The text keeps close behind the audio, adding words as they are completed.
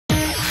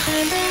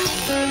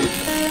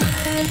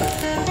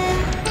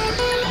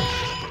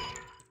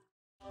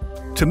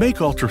To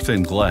make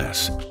ultra-thin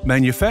glass,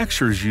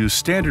 manufacturers use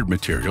standard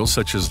materials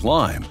such as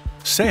lime,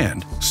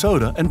 sand,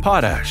 soda, and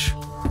potash.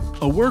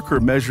 A worker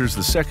measures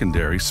the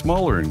secondary,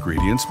 smaller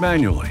ingredients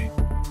manually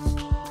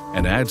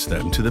and adds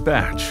them to the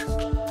batch.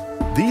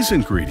 These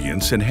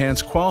ingredients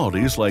enhance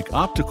qualities like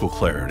optical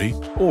clarity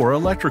or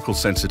electrical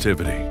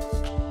sensitivity.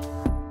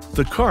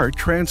 The cart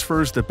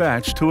transfers the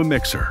batch to a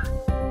mixer.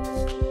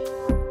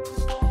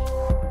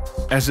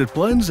 As it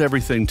blends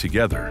everything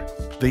together,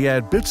 they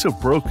add bits of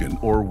broken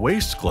or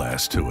waste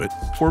glass to it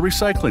for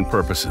recycling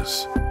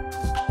purposes.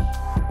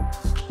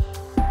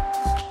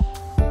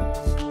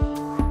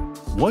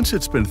 Once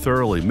it's been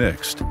thoroughly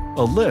mixed,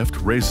 a lift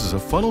raises a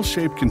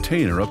funnel-shaped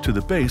container up to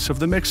the base of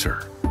the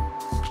mixer,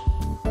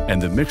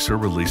 and the mixer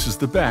releases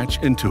the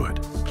batch into it.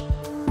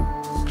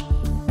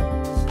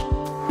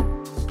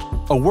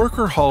 A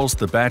worker hauls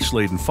the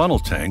batch-laden funnel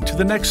tank to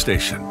the next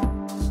station.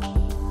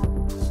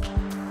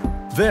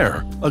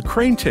 There, a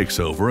crane takes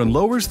over and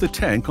lowers the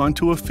tank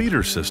onto a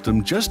feeder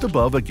system just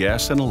above a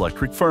gas and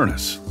electric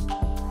furnace.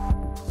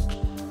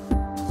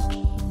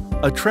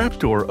 A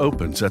trapdoor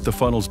opens at the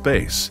funnel's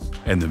base,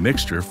 and the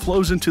mixture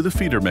flows into the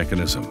feeder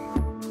mechanism.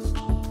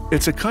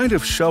 It's a kind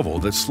of shovel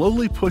that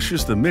slowly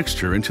pushes the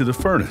mixture into the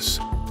furnace,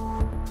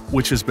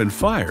 which has been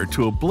fired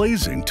to a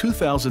blazing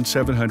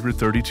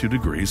 2,732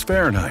 degrees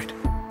Fahrenheit.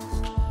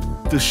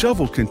 The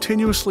shovel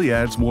continuously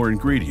adds more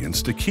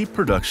ingredients to keep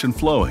production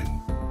flowing.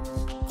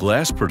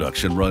 Glass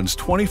production runs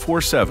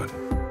 24/7.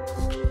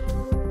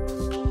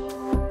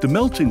 The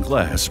melting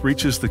glass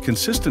reaches the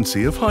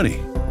consistency of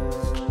honey.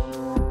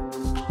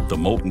 The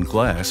molten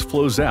glass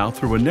flows out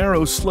through a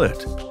narrow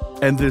slit,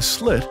 and this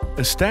slit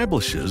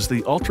establishes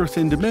the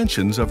ultra-thin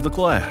dimensions of the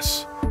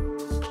glass.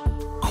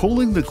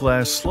 Cooling the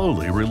glass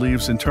slowly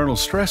relieves internal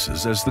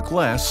stresses as the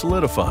glass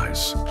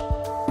solidifies.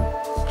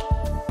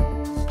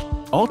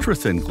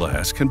 Ultra-thin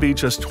glass can be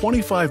just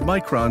 25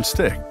 microns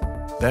thick.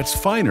 That's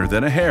finer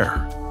than a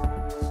hair.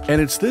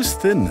 And it's this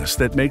thinness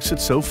that makes it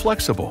so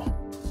flexible.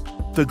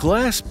 The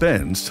glass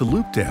bends to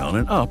loop down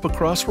and up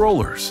across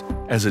rollers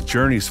as it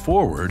journeys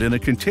forward in a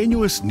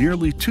continuous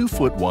nearly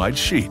 2-foot wide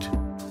sheet.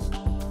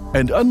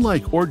 And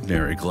unlike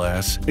ordinary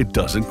glass, it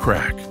doesn't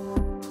crack.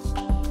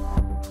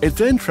 It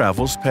then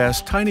travels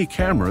past tiny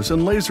cameras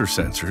and laser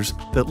sensors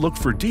that look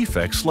for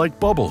defects like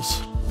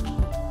bubbles.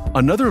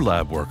 Another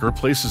lab worker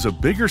places a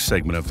bigger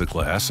segment of the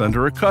glass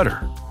under a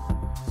cutter.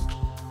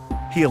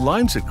 He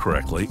aligns it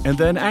correctly and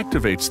then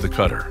activates the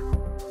cutter.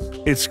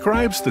 It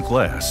scribes the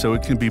glass so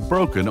it can be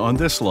broken on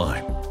this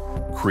line,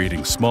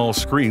 creating small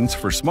screens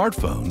for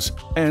smartphones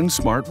and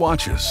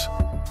smartwatches.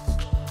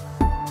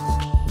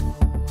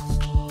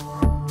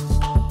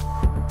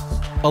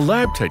 A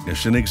lab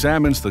technician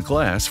examines the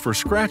glass for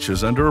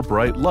scratches under a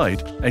bright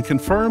light and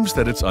confirms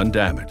that it's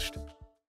undamaged.